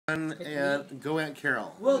And go Aunt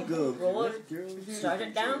Carol. We'll go. Roll it. Start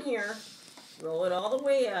it down here. Roll it all the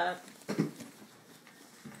way up.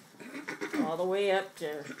 All the way up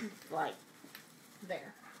to like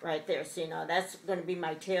there. Right there. See, now that's going to be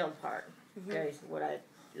my tail part. Okay, so what I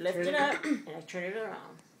lift it up and I turn it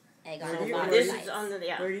around. Egg So on now the this sides. is on the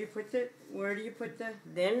Where do you put the? Where do you put the?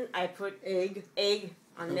 Then I put egg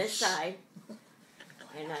on this side,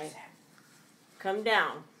 and I come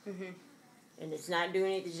down, and it's not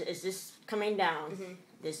doing it. It's just coming down.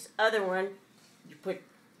 This other one, you put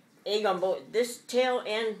egg on both this tail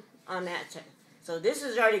and on that side. So this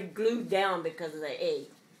is already glued down because of the egg.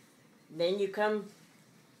 Then you come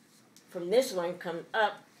from this one, come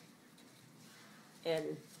up,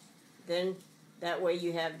 and then that way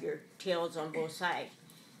you have your tails on both sides.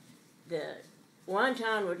 The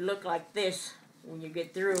wonton would look like this when you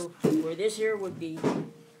get through, where this here would be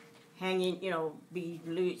hanging, be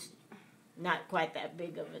loose. Not quite that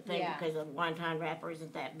big of a thing because the wonton wrapper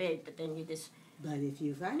isn't that big, but then you just... But if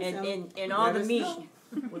you find and all the meat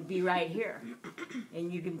would be right here.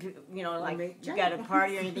 And you can, like you got a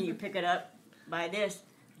party or anything, you pick it up by this,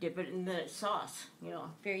 dip it in the sauce,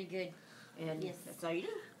 Very good. And that's all you do.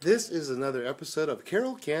 This is another episode of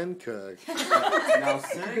Carol Can Cook. Now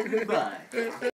say goodbye.